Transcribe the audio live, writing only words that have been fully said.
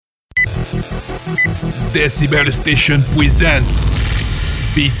Decibel Station present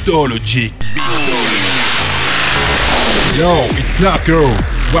Beatologiq. Yo, it's Narko.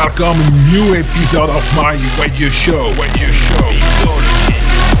 Welcome to a new episode of my radio show. Beatologiq.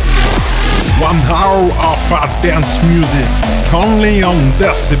 1 hour of our dance music, only on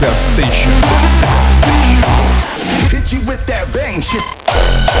Decibel Station. Hit you with that bang shit.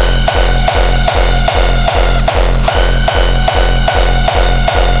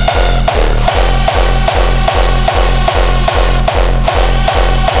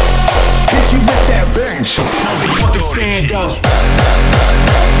 Hit you with that bang shit. Motherfucker, stand up.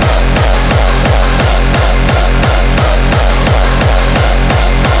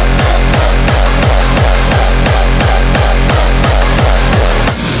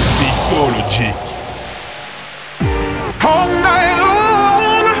 Beatologiq. All night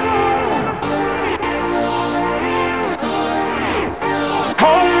long.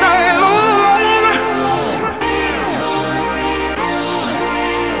 All night long.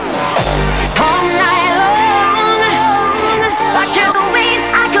 All night long. I count the ways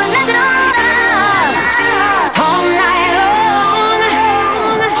I could mess it all up. All night long.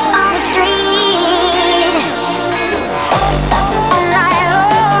 On the street. All night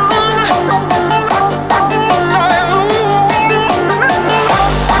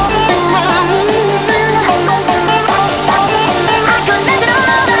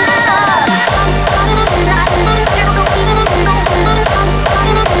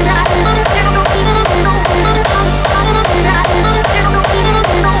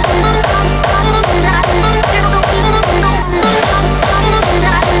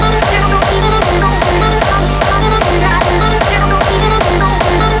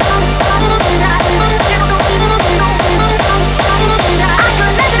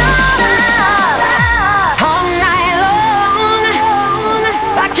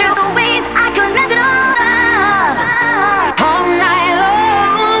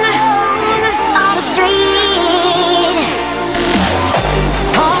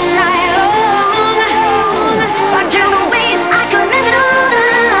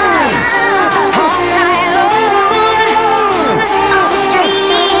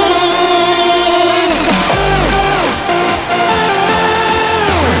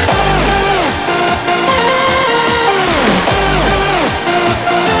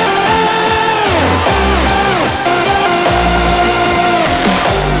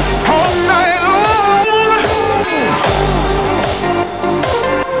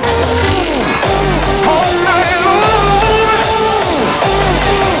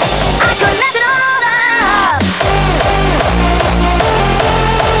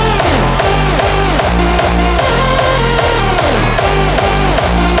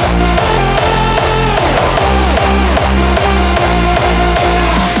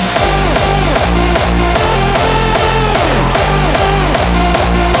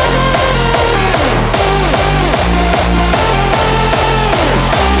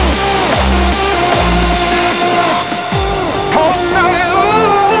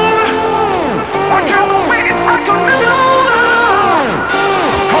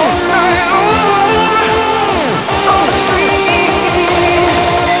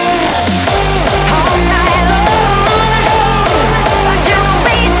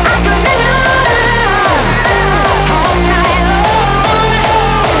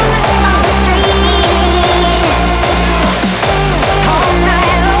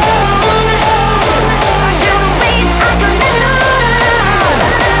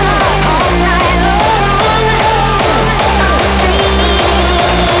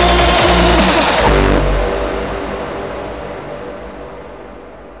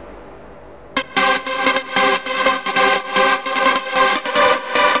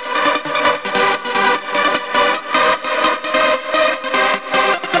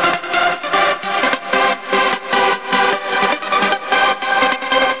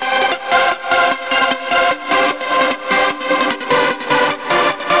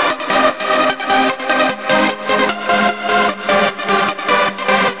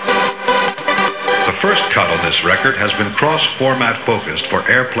This record has been cross-format focused for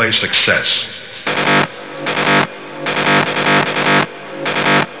airplay success.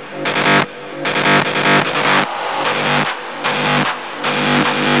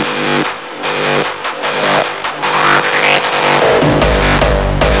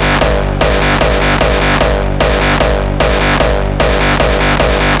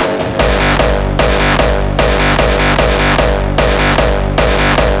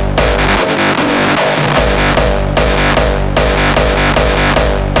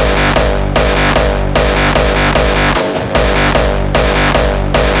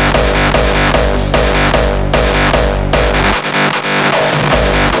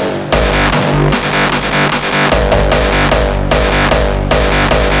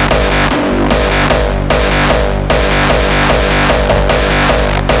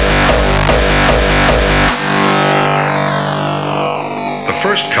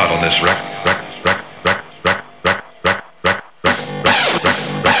 first cut on this record.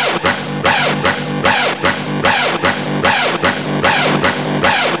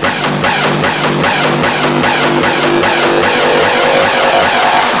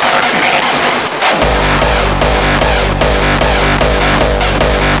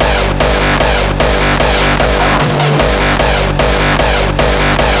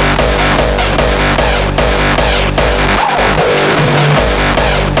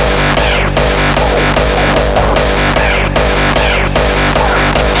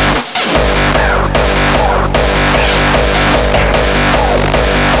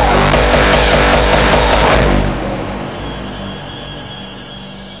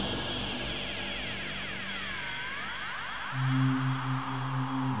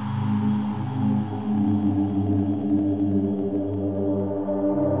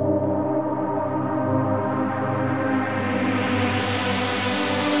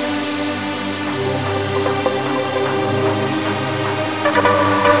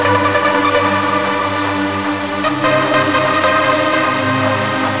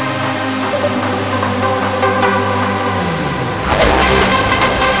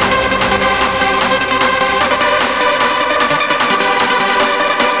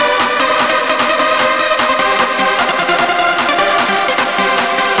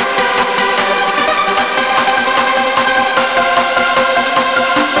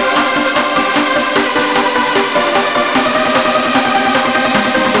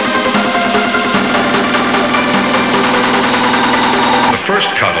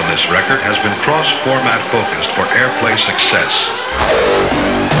 This record has been cross-format focused for airplay success.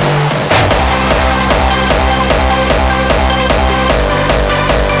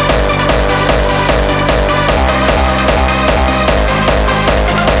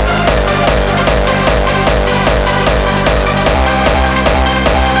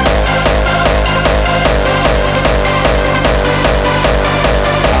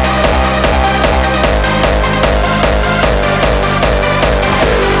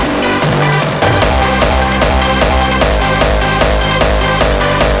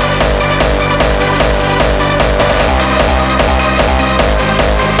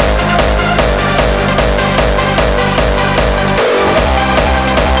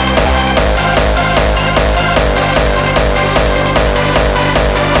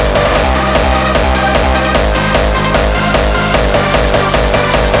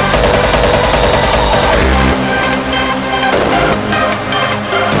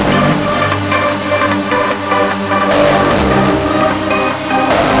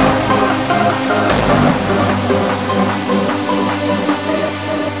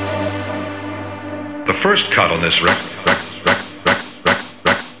 The first cut on this record.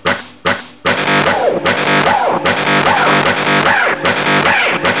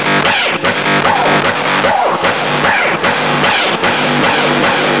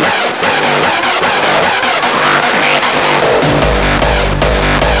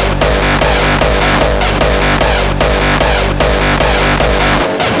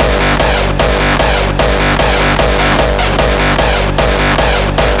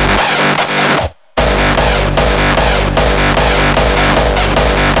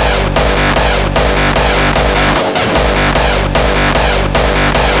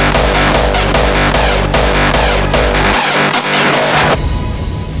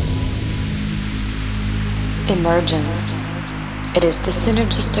 Emergence. It is the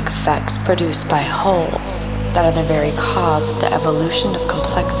synergistic effects produced by wholes that are the very cause of the evolution of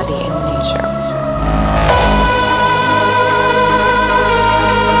complexity in nature.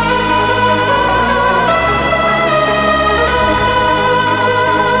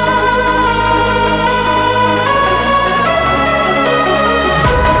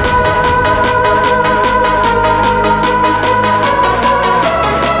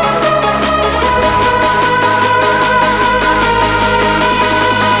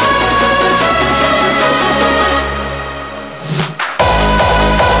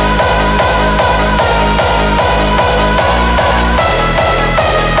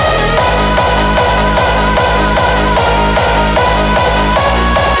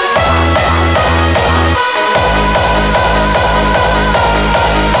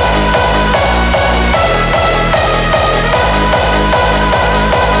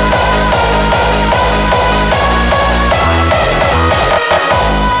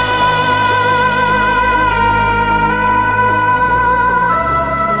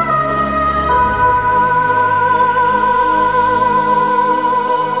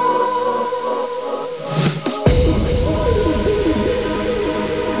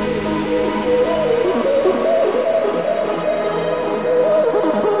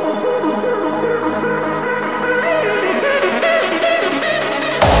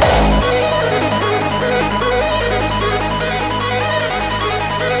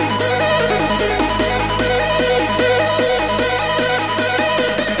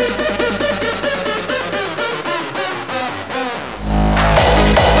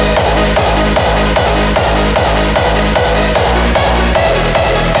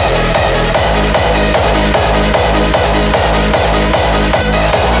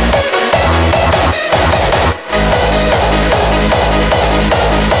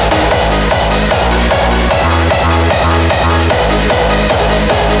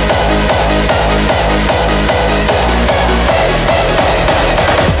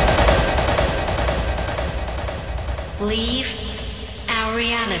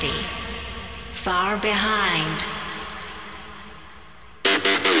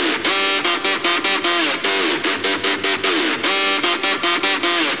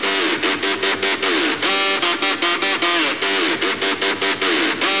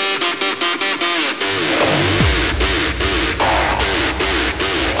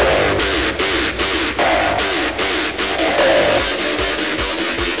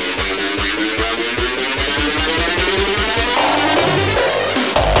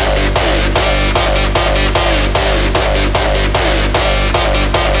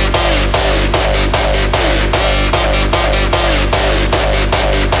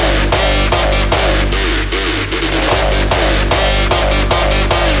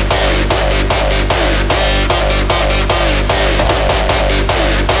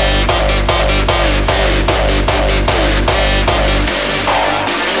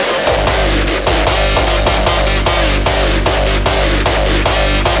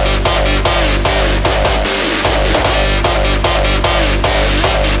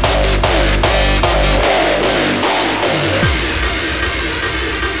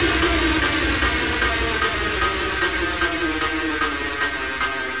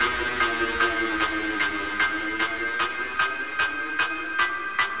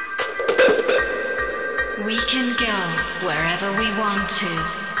 We can go wherever we want to.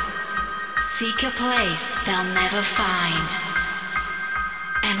 Seek a place they'll never find.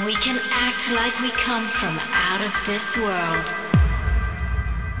 And we can act like we come from out of this world.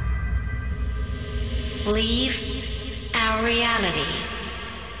 Leave our reality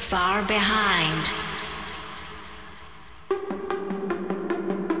far behind.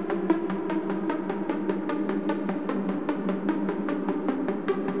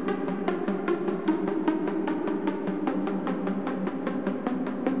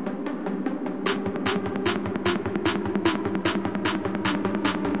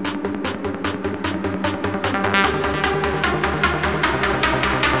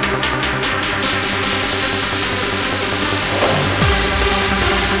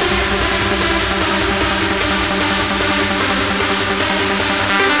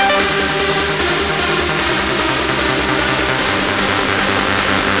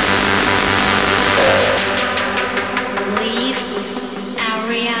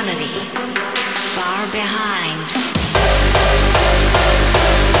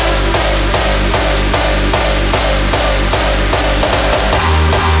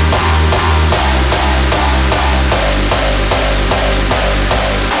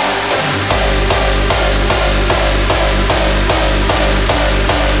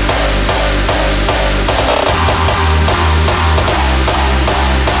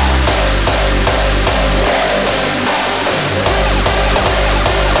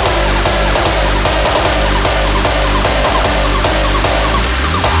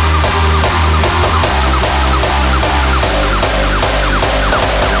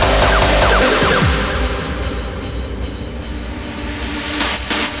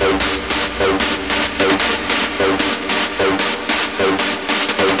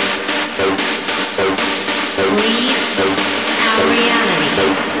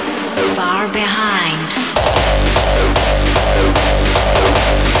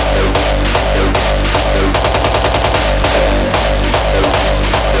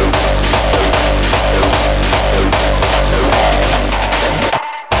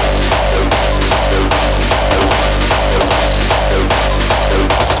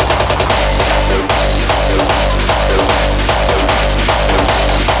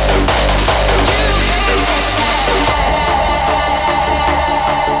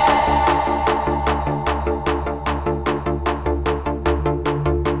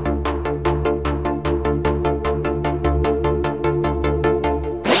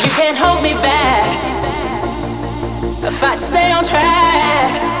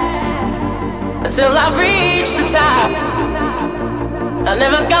 Till I've reached the top, I'm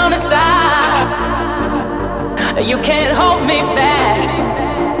never gonna stop. You can't hold me back.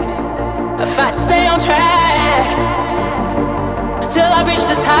 If I stay on track till I reach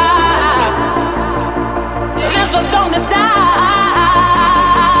the top, I'm never gonna stop.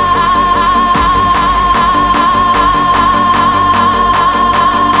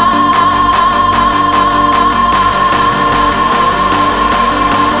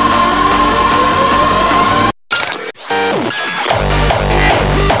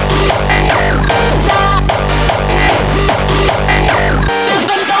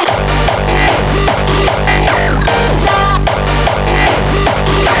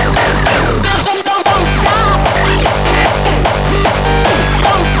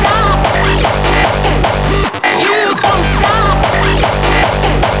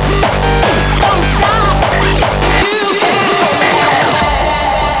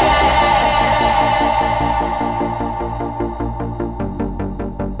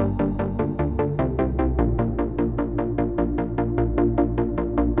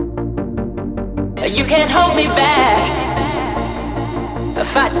 You can't hold me back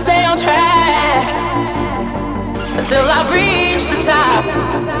if I stay on track until I've reached the top.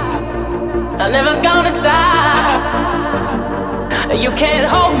 I'm never gonna stop. You can't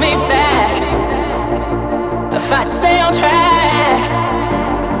hold me back if I stay on track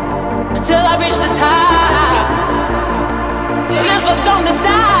till I reach the top. I'm never gonna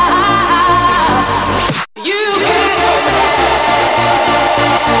stop. You can't hold me back.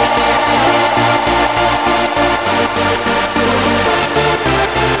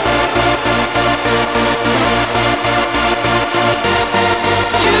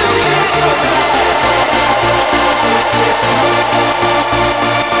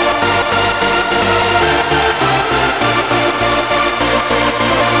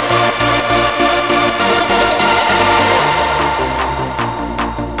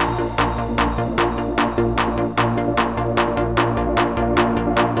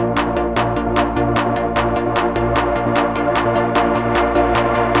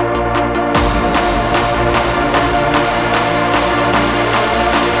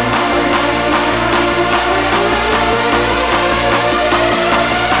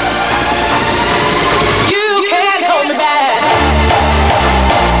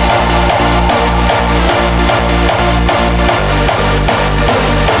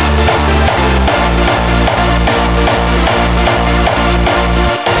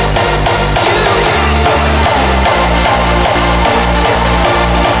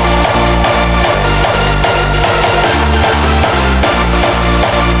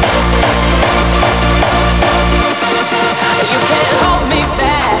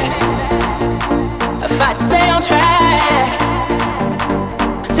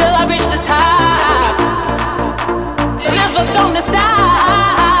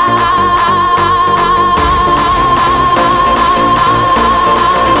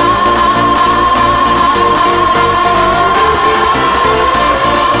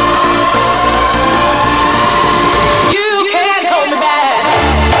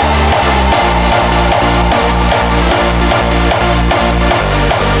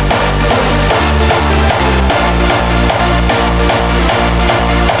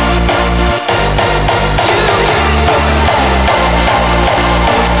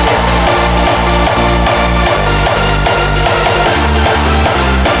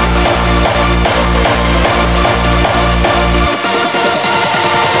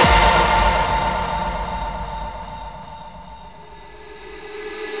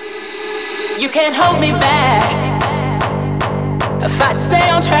 can't hold me back. I fight to stay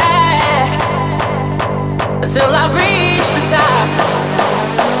on track until I reach the top.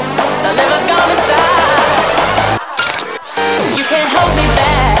 I'm never gonna stop. You can't hold me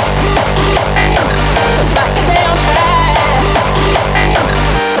back. I fight to stay on track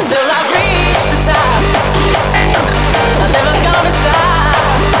until I reach the top. I'm never gonna stop.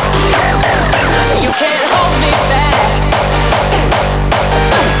 You can't hold me back. I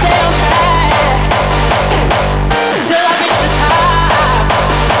fight to stay on track until I reach the top.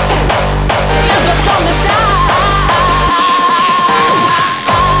 I'm never gonna stop.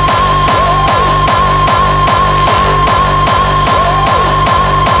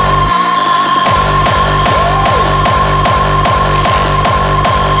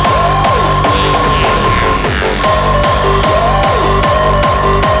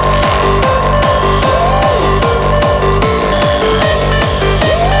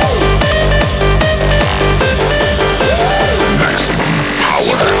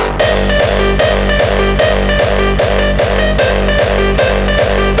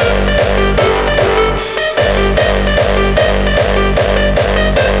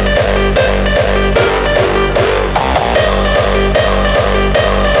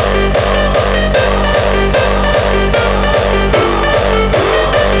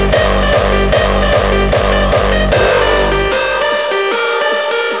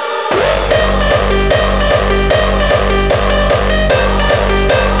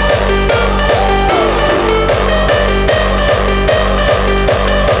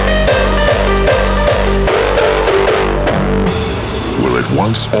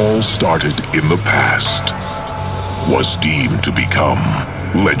 All started in the past, was deemed to become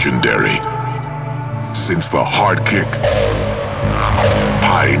legendary. Since the hard kick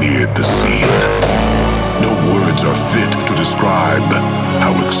pioneered the scene, no words are fit to describe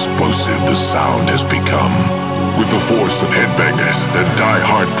how explosive the sound has become. With the force of headbangers and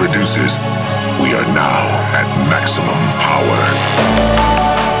die-hard producers, we are now at maximum power.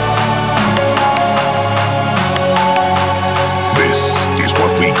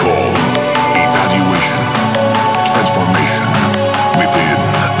 What we call evaluation, transformation within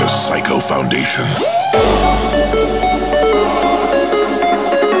the Psycho Foundation.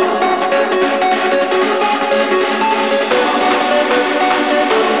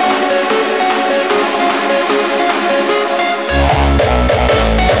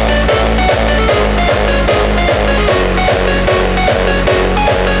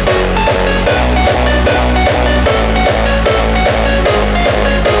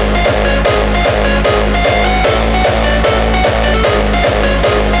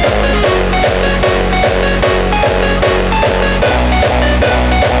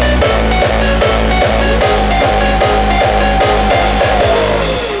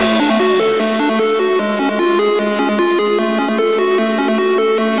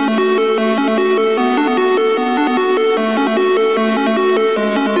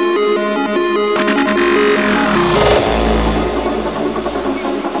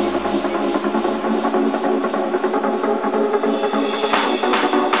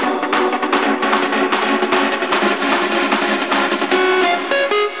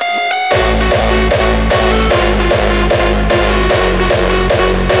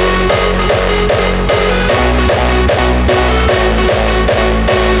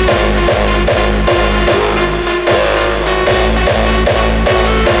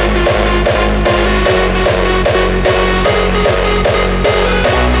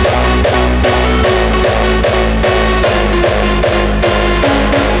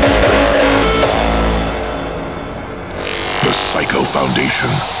 Foundation.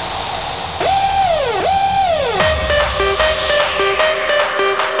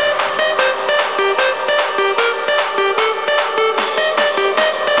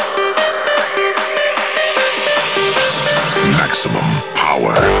 Maximum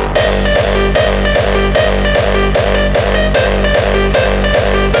power.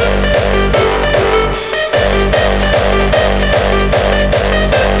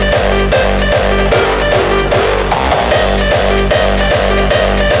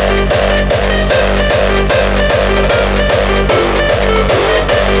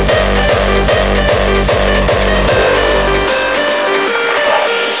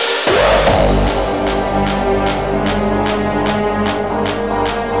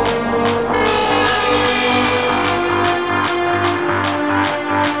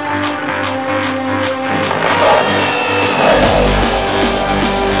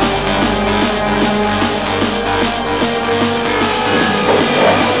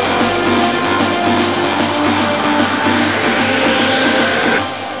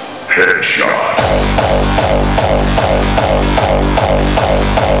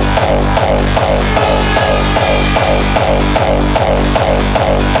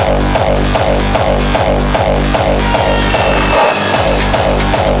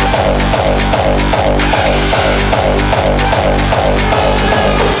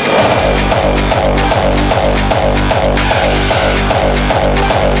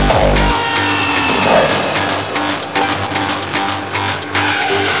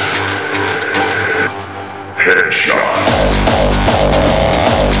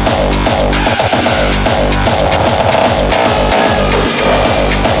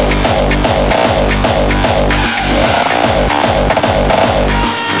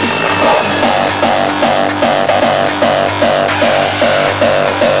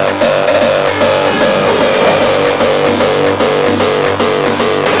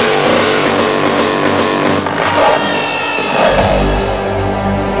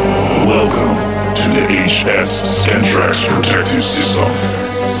 Tracks protective system.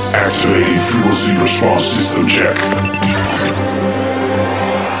 Activating frequency response system check.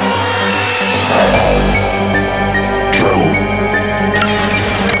 Treble.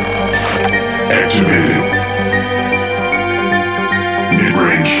 Activated.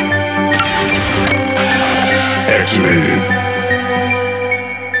 Mid-range. Activated.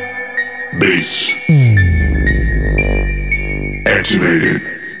 Bass. Activated.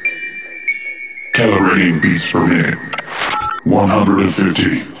 Calibrating beats per minute.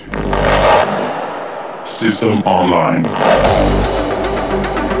 150. System online.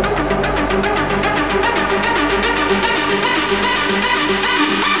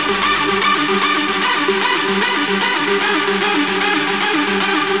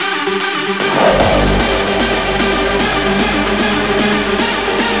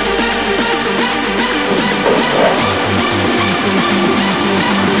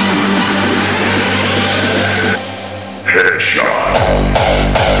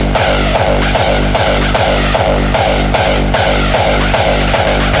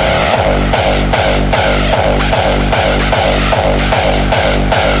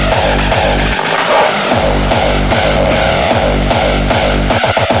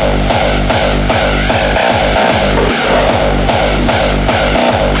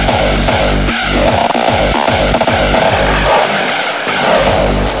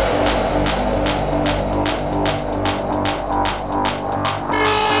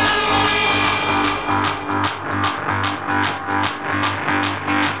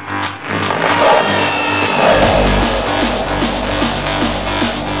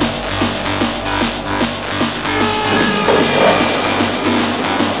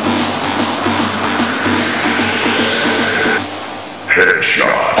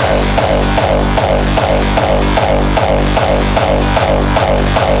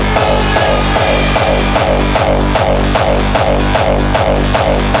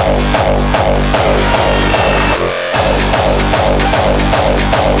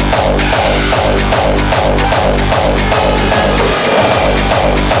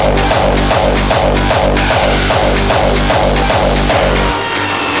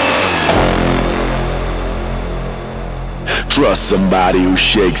 Trust somebody who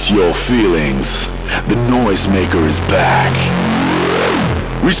shakes your feelings. The noisemaker is back.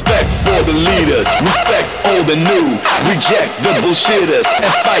 Respect for the leaders, respect old and new. Reject the bullshitters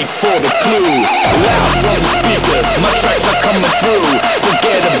and fight for the clue. Loud from the speakers, my tracks are coming through.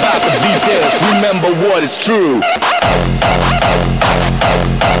 Forget about the details, remember what is true.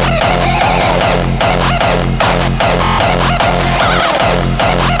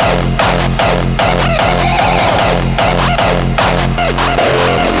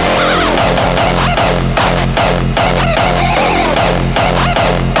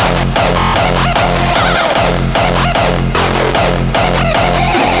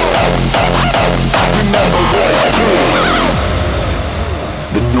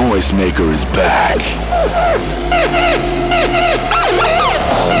 Noisemaker is back.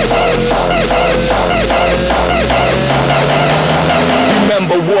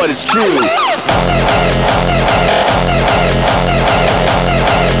 Remember what is true.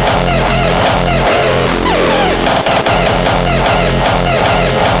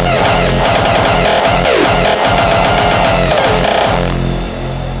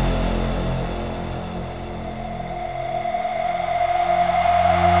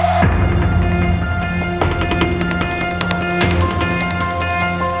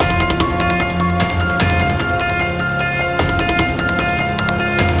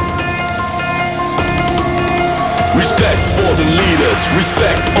 Respect for the leaders,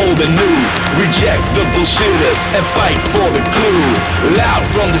 respect old and new. Reject the bullshitters and fight for the clue. Loud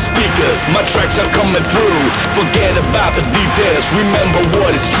from the speakers, my tracks are coming through. Forget about the details, remember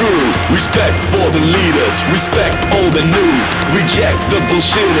what is true. Respect for the leaders, respect old and new. Reject the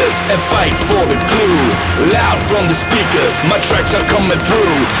bullshitters and fight for the clue. Loud from the speakers, my tracks are coming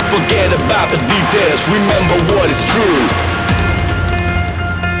through. Forget about the details, remember what is true.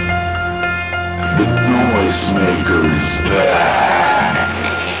 The noisemaker is back.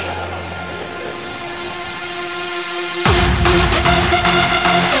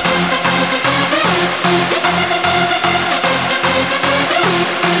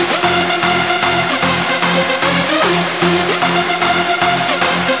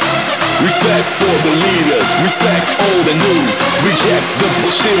 Respect for the leaders, respect old and new. Reject the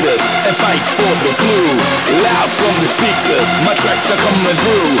bullshitters and fight for the clue. Loud from the speakers, my tracks are coming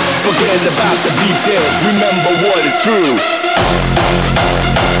through. Forget about the details, remember what is true.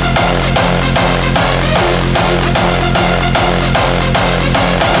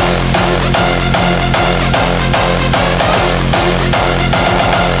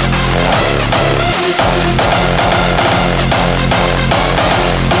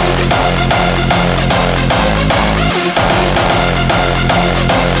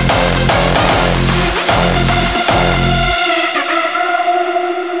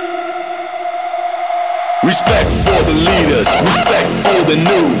 the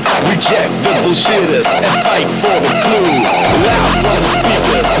new. Reject the bullshitters and fight for the clue. Loud from the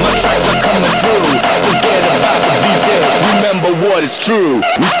speakers, my tracks are coming through. Forget about the details, remember what is true.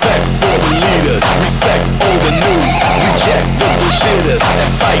 Respect for the leaders, respect all the new. Reject the bullshitters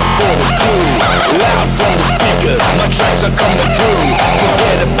and fight for the clue. Loud from the speakers, my tracks are coming through.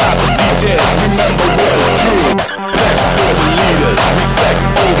 Forget about the details, remember what is true. Respect for the leaders, respect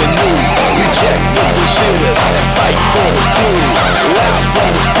all the new. Reject the bullshitters and fight for the clue. Loud from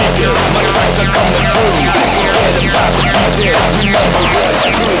the speakers, my tracks are coming through. Forget about the details, remember what is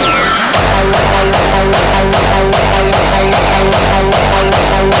true.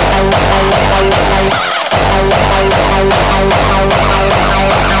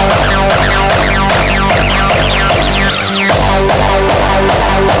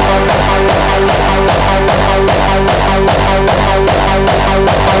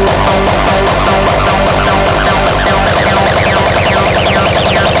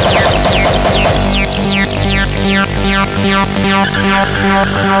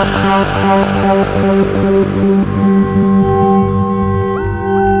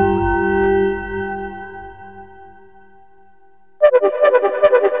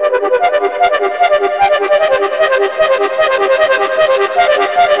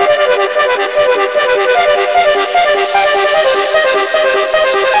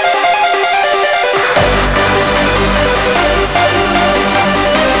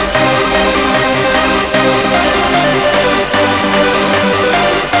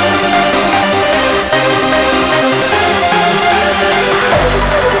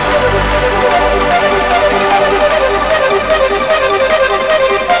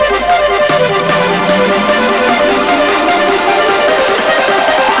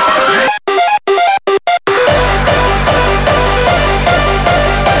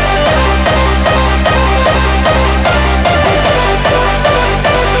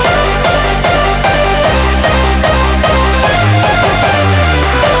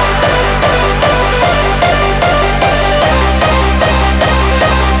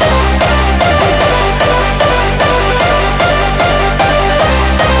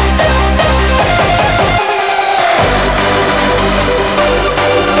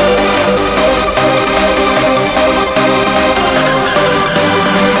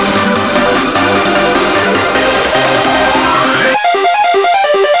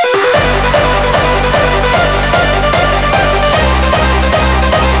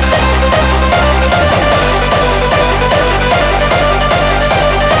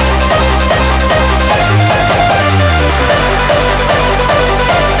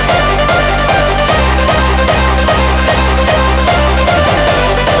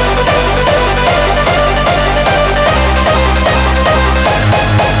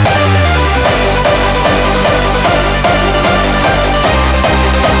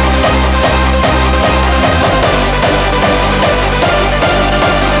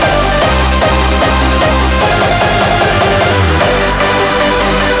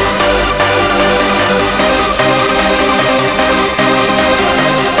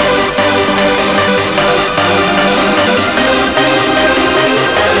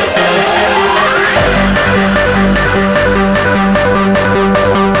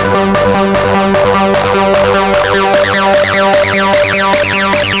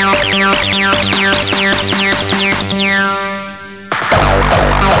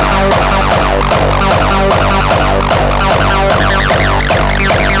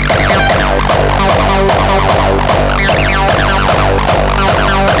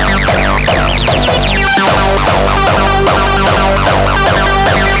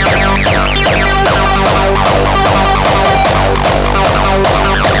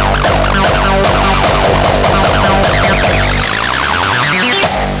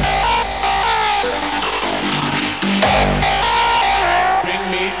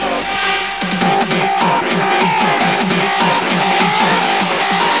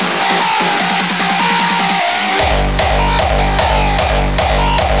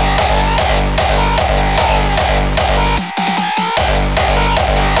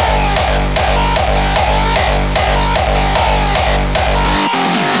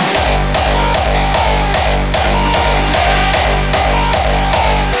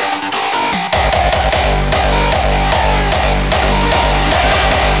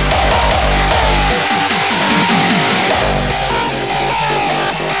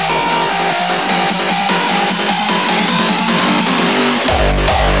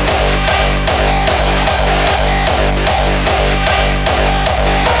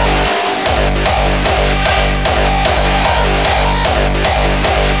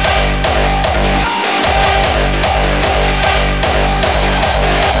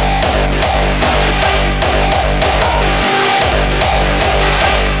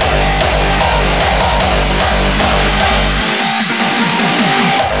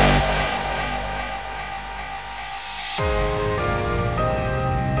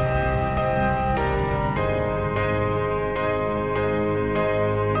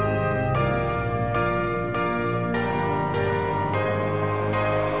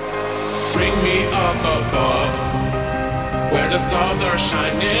 up above, where the stars are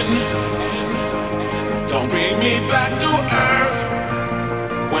shining. Don't bring me back to earth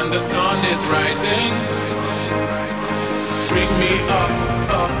when the sun is rising. Bring me up,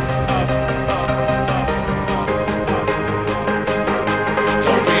 up, up, up, up, up, up.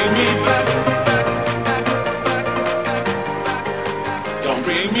 Don't bring me back, back, back, back, back, back. Don't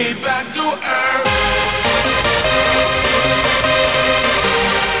bring me back to earth.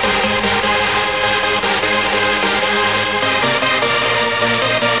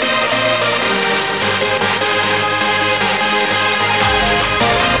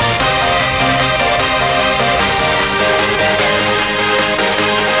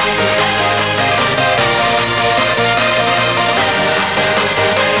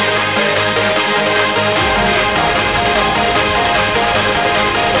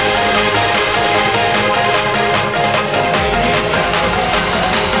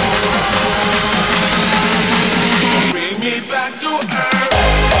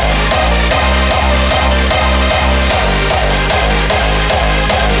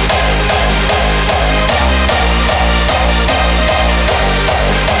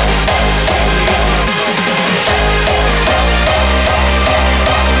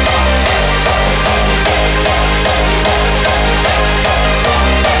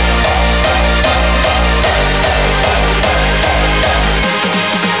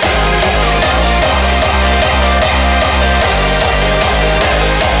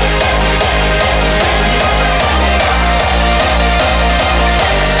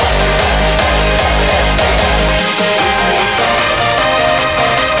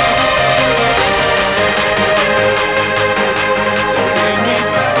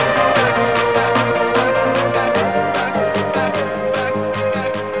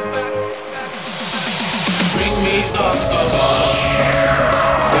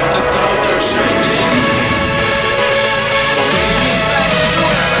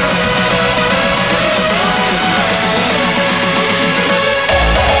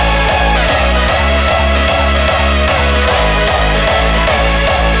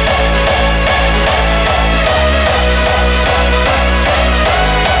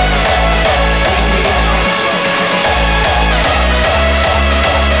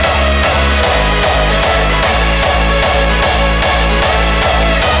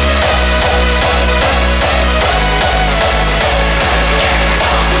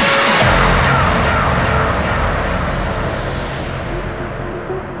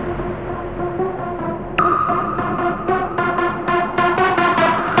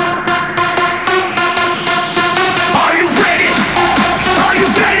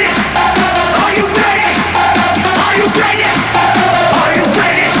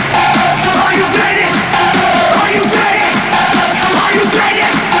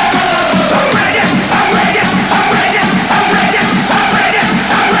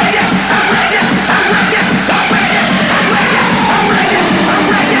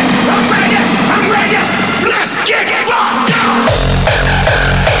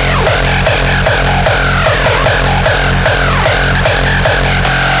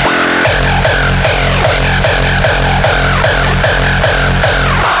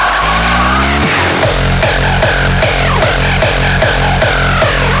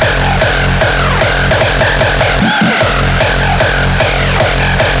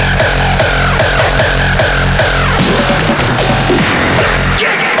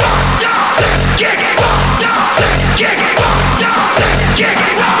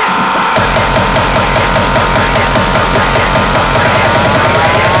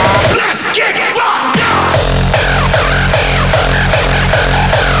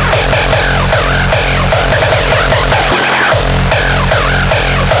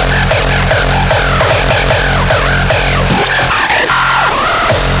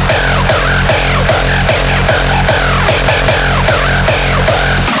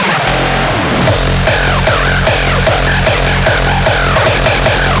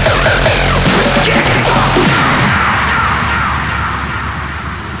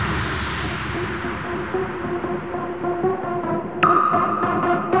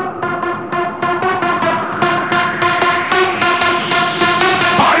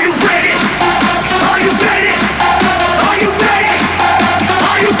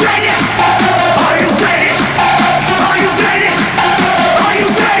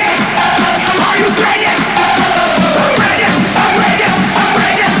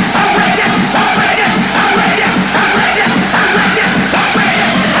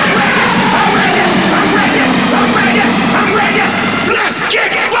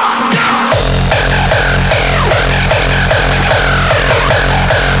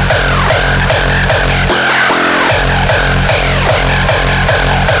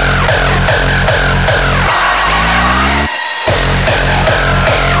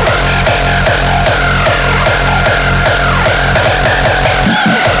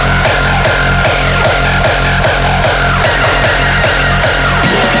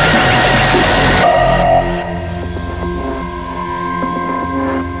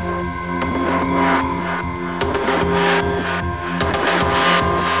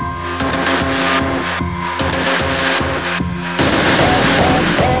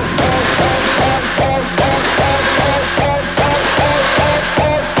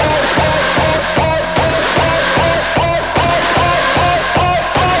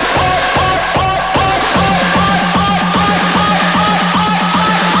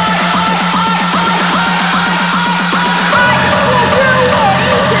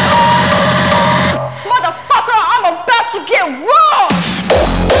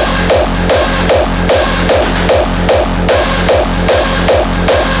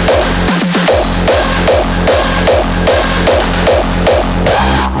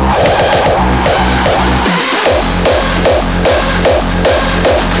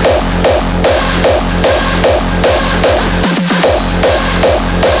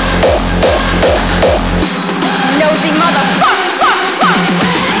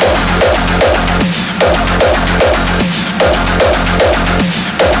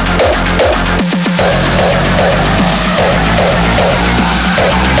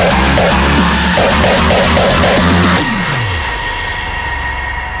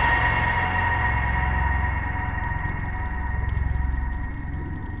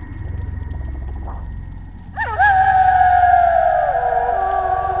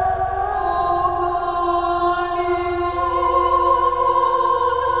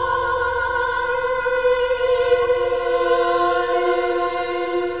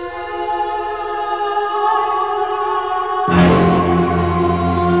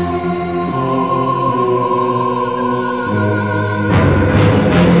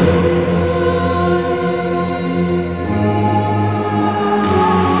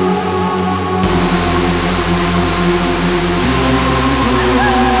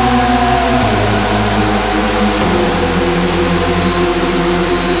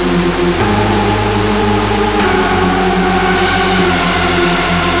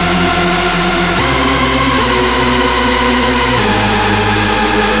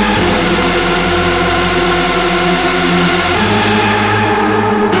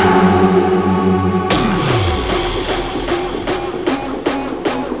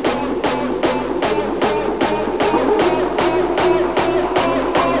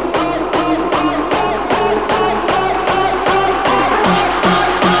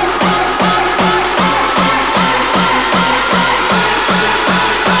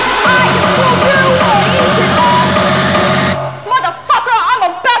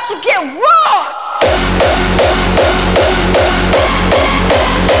 get raw!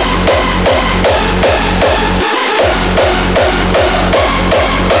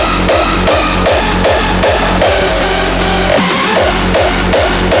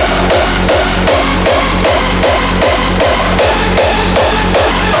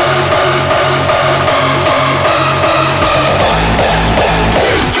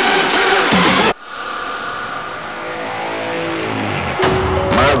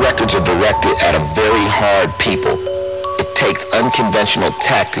 Records are directed at a very hard people. It takes unconventional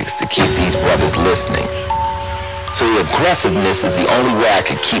tactics to keep these brothers listening. So the aggressiveness is the only way I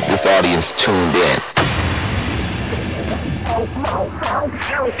could keep this audience tuned in.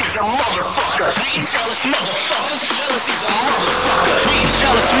 Jealousy's a motherfucker. We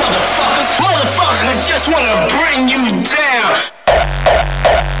jealous motherfuckers. Motherfuckers just wanna bring you down.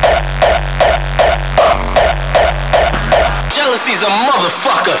 Jealousy's a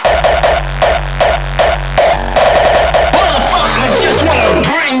motherfucker. Motherfuckers just wanna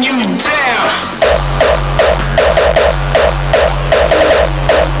bring you down.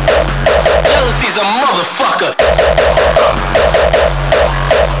 Jealousy's a motherfucker.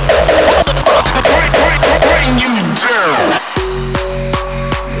 Motherfucker, bring you down.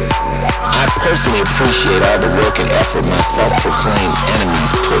 I personally appreciate all the work and effort my self-proclaimed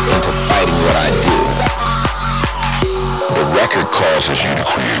enemies put into fighting what I do. The record causes you to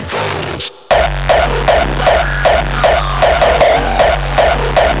create violence.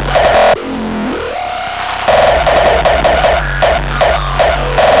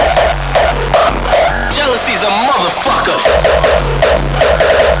 Jealousy's a motherfucker.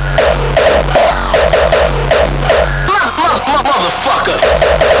 Motherfucker.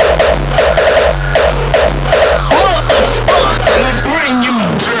 Motherfucker, bring you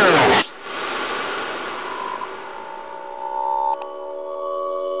down.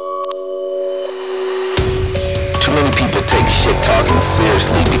 Too many people take shit talking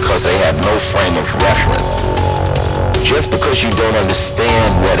seriously because they have no frame of reference. Just because you don't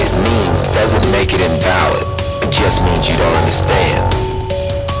understand what it means doesn't make it invalid. It just means you don't understand.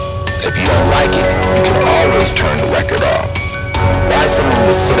 If you don't like it, you can always turn the record off. Why someone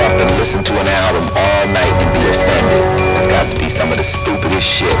would sit up and listen to an album all night and be offended? It's got to be some of the stupidest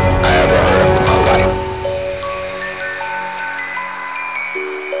shit I ever heard in my life.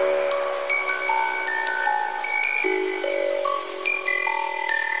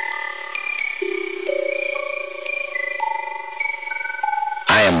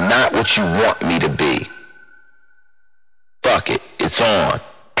 I am not what you want me to be. Fuck it, it's on.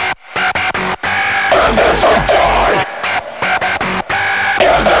 And there's a die.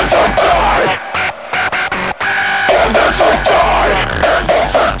 And there's a die. And there's a die. And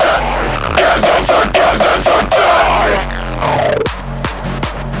there's a die. And there's a die.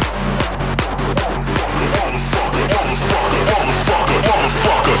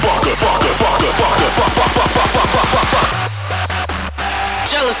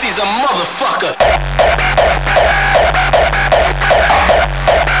 Jealousy's a motherfucker.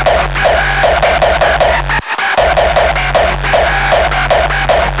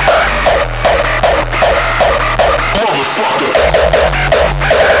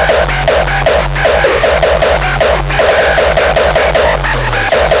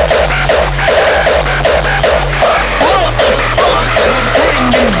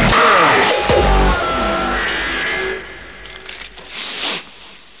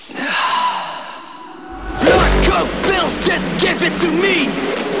 Narko bills, just give it to me.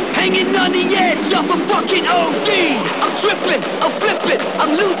 Hanging on the edge of a fucking OD. I'm tripping, I'm flipping,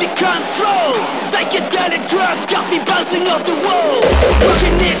 I'm losing control. Psychedelic drugs got me bouncing off the wall.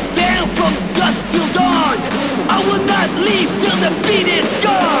 Looking it down from dusk till dawn. I will not leave till the beat is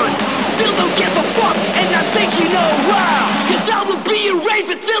gone. Still don't give a fuck, and I think you know why. Cause I will be a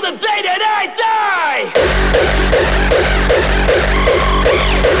rave until the day that I die.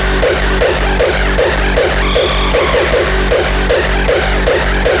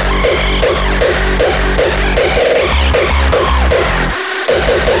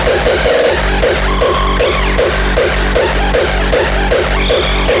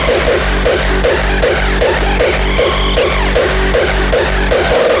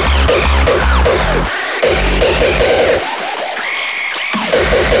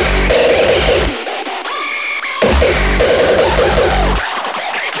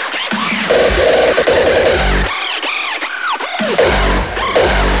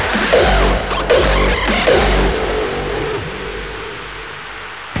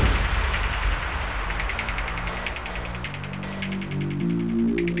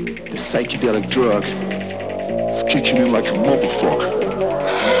 Psychedelic drug, it's kicking in like a motherfucker.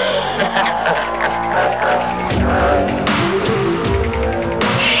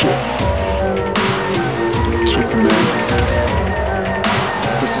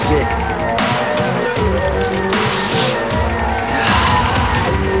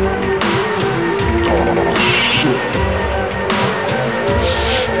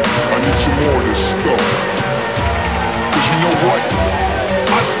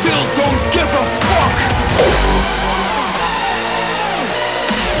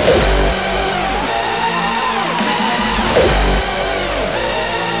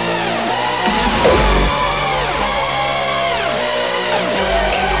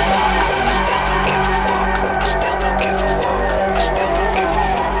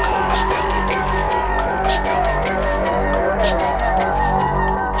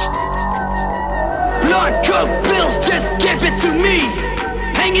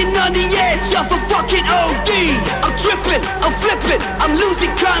 fucking OD. I'm tripping, I'm flipping, I'm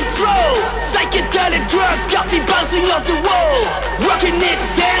losing control. Psychedelic drugs got me bouncing off the wall. Rocking it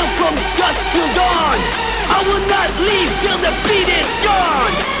down from dusk till dawn. I will not leave till the beat is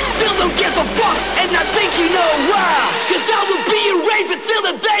gone. Still don't give a fuck, and I think you know why. Cause I will be a raver till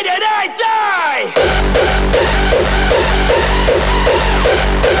the day that I die.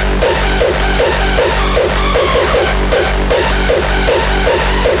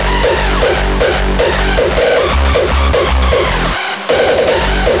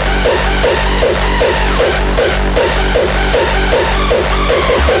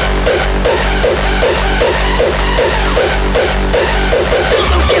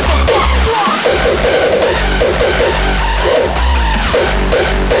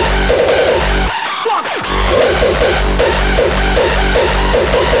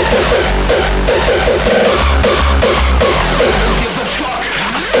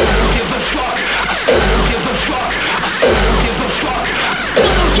 Still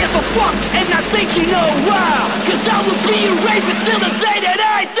don't give a fuck. And I think you know why. Cause I will be a raver till the day that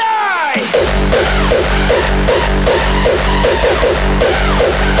I die.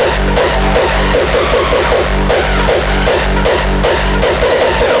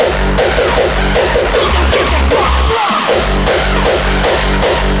 Still don't give a fuck.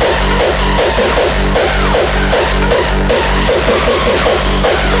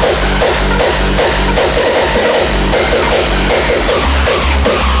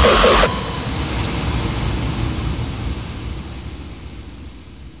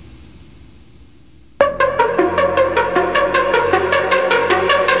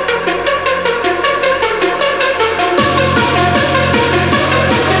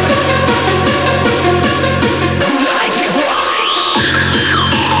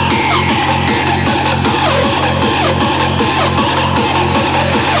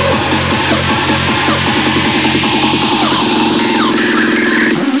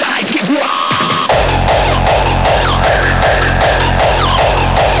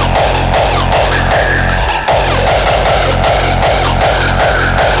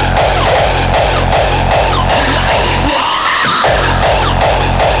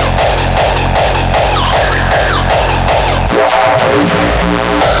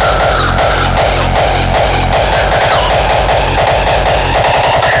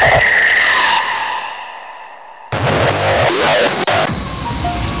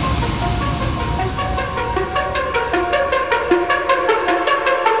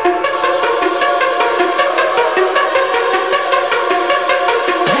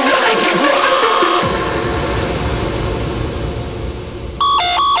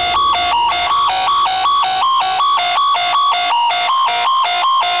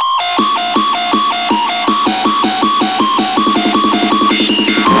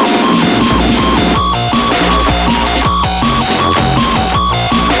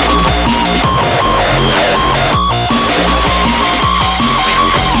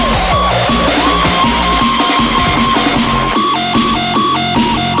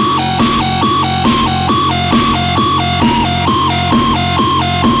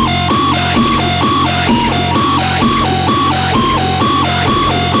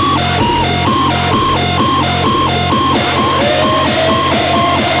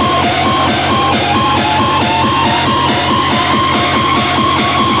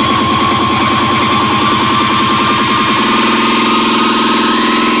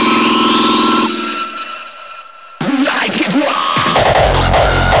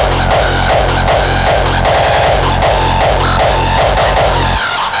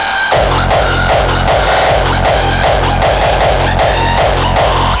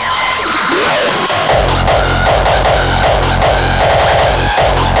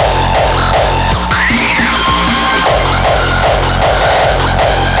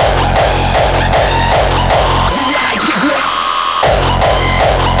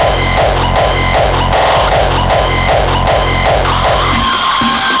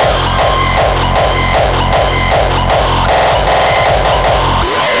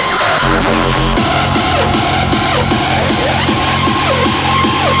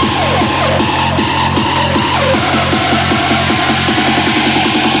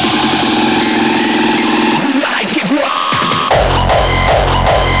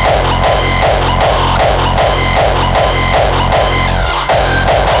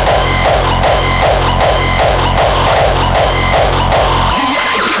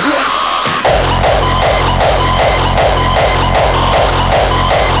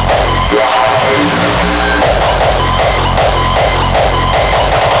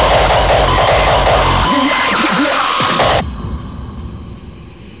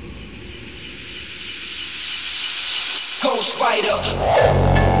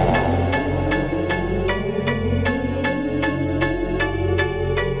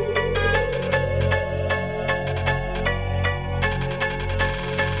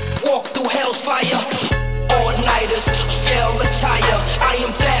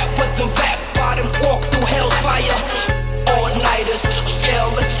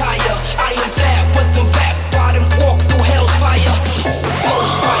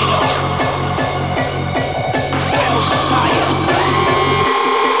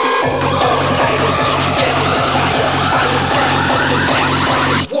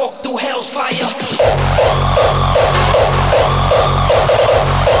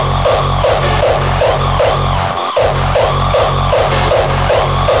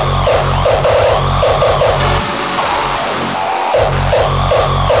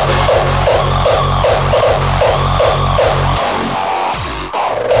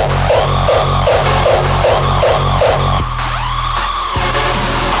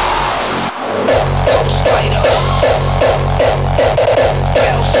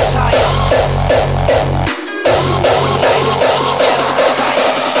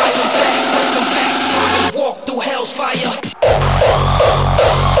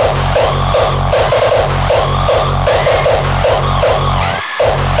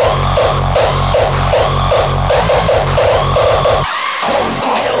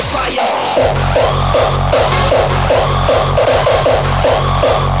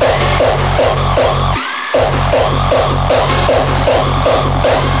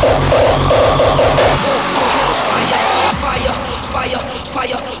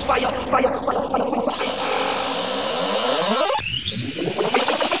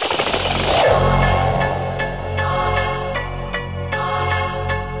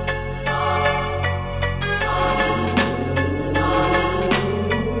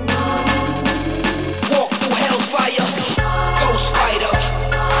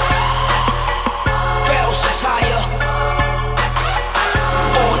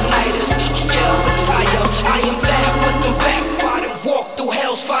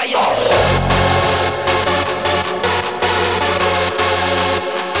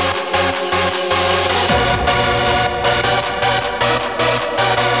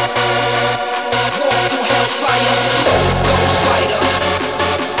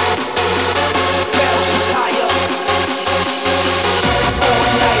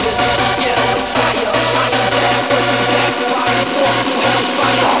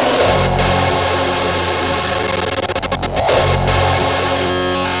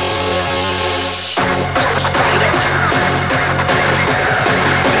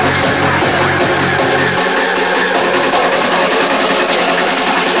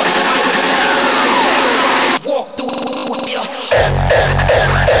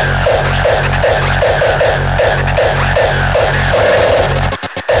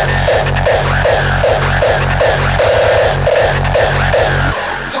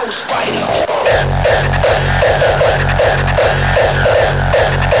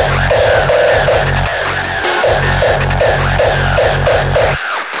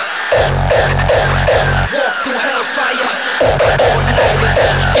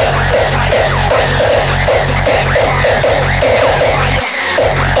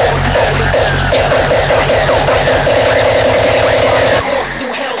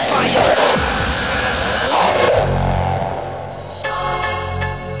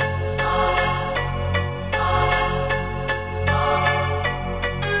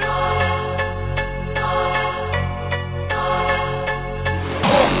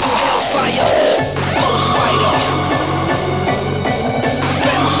 Fire.